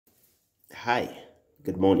Hi,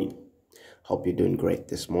 good morning. Hope you're doing great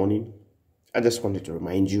this morning. I just wanted to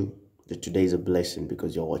remind you that today is a blessing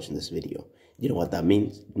because you're watching this video. You know what that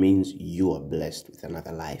means? It means you are blessed with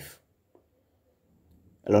another life.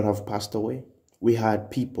 A lot have passed away. We had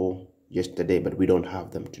people yesterday, but we don't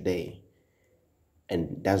have them today. And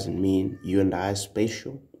it doesn't mean you and I are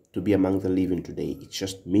special to be among the living today. It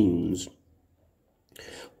just means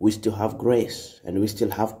we still have grace and we still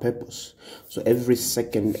have purpose. So every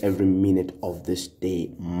second, every minute of this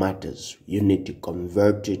day matters. You need to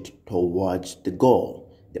convert it towards the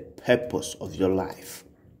goal, the purpose of your life.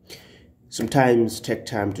 Sometimes take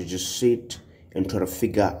time to just sit and try to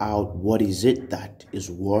figure out what is it that is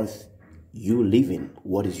worth you living.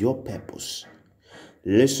 What is your purpose?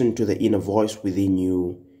 Listen to the inner voice within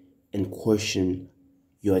you and question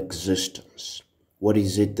your existence. What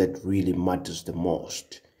is it that really matters the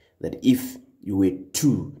most? That if you were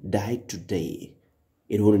to die today,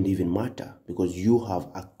 it wouldn't even matter because you have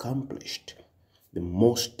accomplished the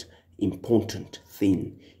most important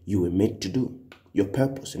thing you were made to do. Your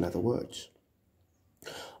purpose, in other words.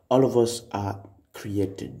 All of us are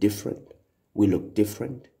created different. We look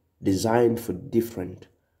different, designed for different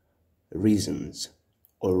reasons,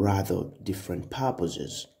 or rather different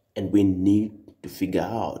purposes. And we need to figure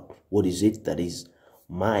out what is it that is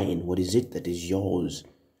mine, what is it that is yours.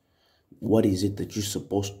 What is it that you're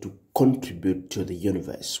supposed to contribute to the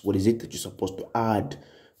universe? What is it that you're supposed to add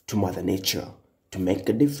to Mother Nature to make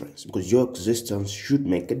a difference? Because your existence should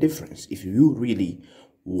make a difference if you really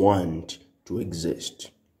want to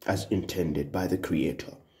exist as intended by the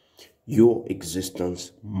Creator. Your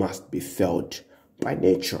existence must be felt by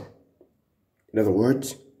nature. In other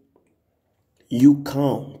words, you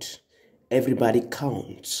count. Everybody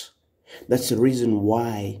counts. That's the reason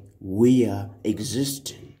why we are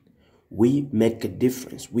existing. We make a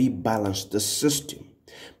difference. We balance the system.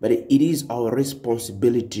 But it is our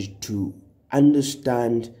responsibility to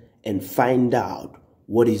understand and find out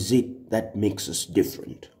what is it that makes us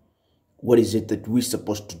different. What is it that we're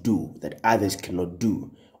supposed to do that others cannot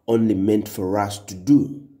do, only meant for us to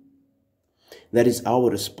do. That is our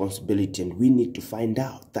responsibility, and we need to find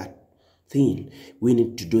out that thing. We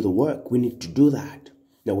need to do the work. We need to do that.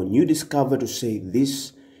 Now, when you discover to say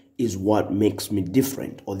this is what makes me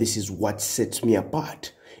different, or this is what sets me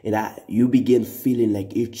apart, and you begin feeling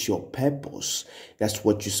like it's your purpose, that's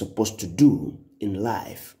what you're supposed to do in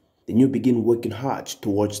life, then you begin working hard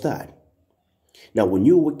towards that. Now, when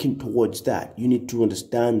you're working towards that, you need to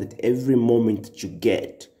understand that every moment that you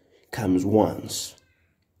get comes once.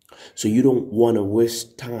 So you don't want to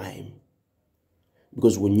waste time,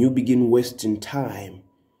 because when you begin wasting time,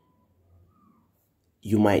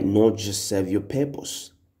 you might not just serve your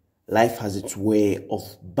purpose. Life has its way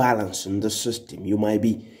of balancing the system. You might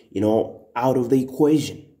be, out of the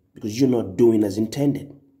equation because you're not doing as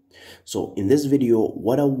intended. So in this video,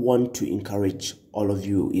 what I want to encourage all of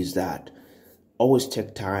you is that always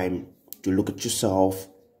take time to look at yourself,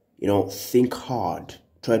 think hard,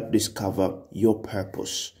 try to discover your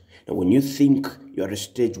purpose. And when you think you're at a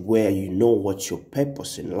stage where you know what's your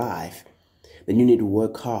purpose in life, then you need to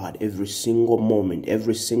work hard every single moment,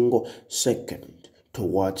 every single second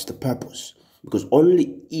towards the purpose. Because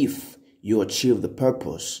only if you achieve the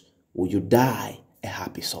purpose will you die a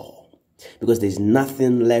happy soul. Because there's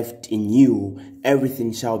nothing left in you,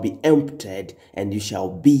 everything shall be emptied, and you shall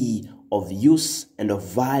be of use and of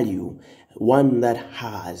value, one that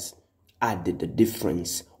has added a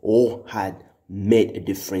difference or had made a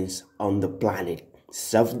difference on the planet.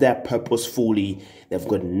 Serve their purpose fully. They've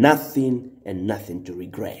got nothing and nothing to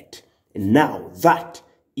regret. And now that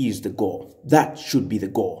is the goal. That should be the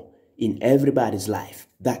goal in everybody's life.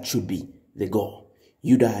 That should be the goal.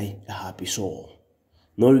 You die a happy soul.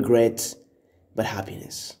 No regrets, but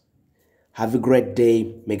happiness. Have a great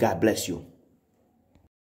day. May God bless you.